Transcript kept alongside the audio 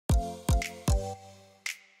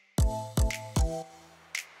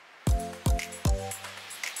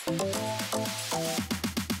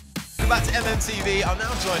back to MMTV. I'm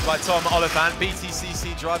now joined by Tom Oliphant,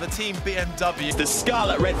 BTCC driver, Team BMW. The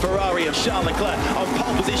scarlet red Ferrari of Charles Leclerc on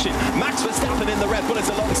pole position. Max Verstappen in the Red Bull is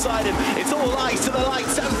alongside him. It's all eyes to the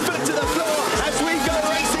lights and foot to the floor as we go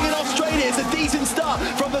racing in Australia. It's a decent start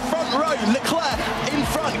from the front row. Leclerc in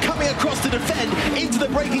front, coming across to defend into the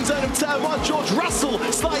braking zone of turn one. George Russell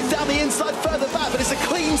slides down the inside further back, but it's a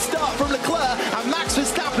clean start from Leclerc and Max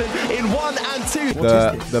Verstappen in 1 and 2.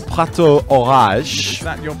 The Prato Orage. Is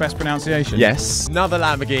that your best pronunciation? Yes. Another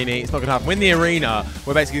Lamborghini. It's not going to happen. We're in the arena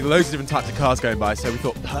where basically loads of different types of cars going by, so we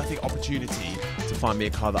thought perfect opportunity to find me a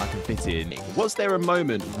car that I can fit in. Was there a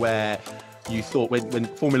moment where you thought, when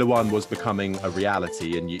Formula One was becoming a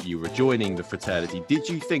reality and you were joining the fraternity, did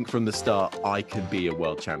you think from the start, I could be a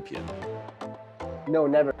world champion? No,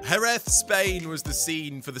 never. Jerez, Spain was the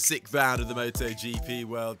scene for the 6th round of the MotoGP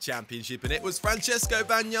World Championship, and it was Francesco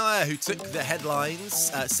Bagnaia who took the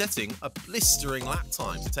headlines, setting a blistering lap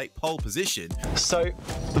time to take pole position. So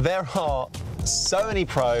there are so many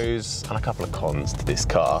pros and a couple of cons to this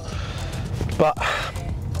car, but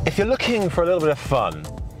if you're looking for a little bit of fun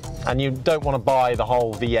and you don't want to buy the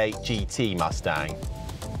whole V8 GT Mustang,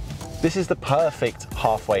 this is the perfect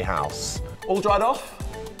halfway house. All dried off?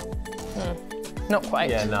 Not quite.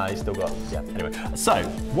 Yeah, no, you still got, yeah, anyway. So,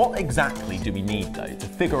 what exactly do we need though to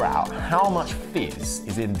figure out how much fizz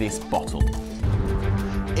is in this bottle?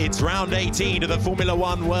 It's round 18 of the Formula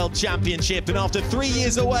One World Championship, and after 3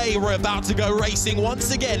 years away, we're about to go racing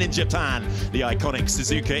once again in Japan. The iconic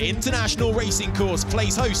Suzuka International Racing Course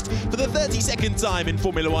plays host for the 32nd time in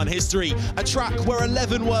Formula One history, a track where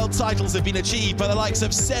 11 world titles have been achieved by the likes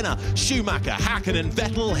of Senna, Schumacher, Hakkinen,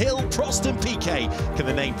 Vettel, Hill, Prost and Piquet. Can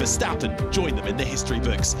the name Verstappen join them in the history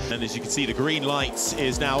books? And as you can see, the green light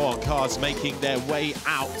is now on, cars making their way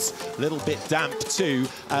out. A little bit damp too.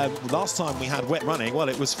 Last time we had wet running, well,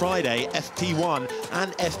 it was Friday, FP1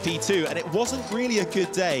 and FP2, and it wasn't really a good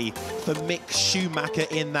day for Mick Schumacher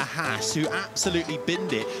in the Haas, who absolutely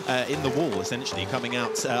binned it in the wall, essentially, coming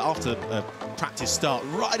out after a practice start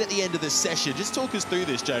right at the end of the session. Just talk us through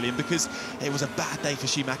this, Jolien, because it was a bad day for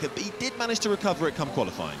Schumacher, but he did manage to recover it come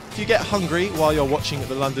qualifying. If you get hungry while you're watching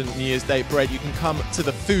the London New Year's Day parade, you can come to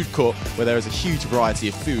the food court where there is a huge variety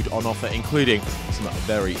of food on offer, including some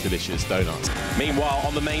very delicious donuts. Meanwhile,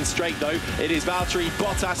 on the main straight though, it is Valtteri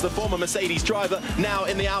Bottas, the former Mercedes driver, now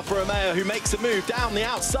in the Alfa Romeo, who makes a move down the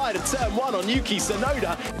outside of turn one on Yuki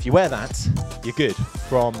Tsunoda. If you wear that, you're good.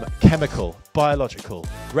 From chemical, biological,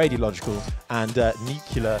 radiological and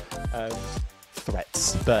nuclear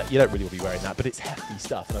threats, but you don't really want to be wearing that, but it's hefty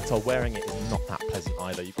stuff, and I'm told wearing it is not that pleasant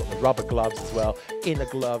either. You've got the rubber gloves as well, inner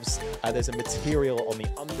gloves, there's a material on the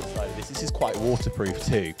underside of this. This is quite waterproof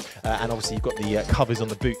too, and obviously you've got the covers on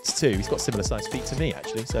the boots too. He's got similar sized feet to me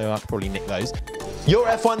actually, so I could probably nick those. Your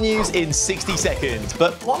F1 news in 60 seconds,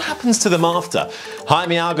 but what happens to them after?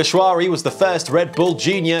 Jaime Alguersuari was the first Red Bull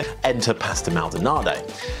Junior enter Pastor Maldonado.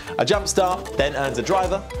 A jump start then earns a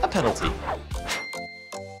driver a penalty.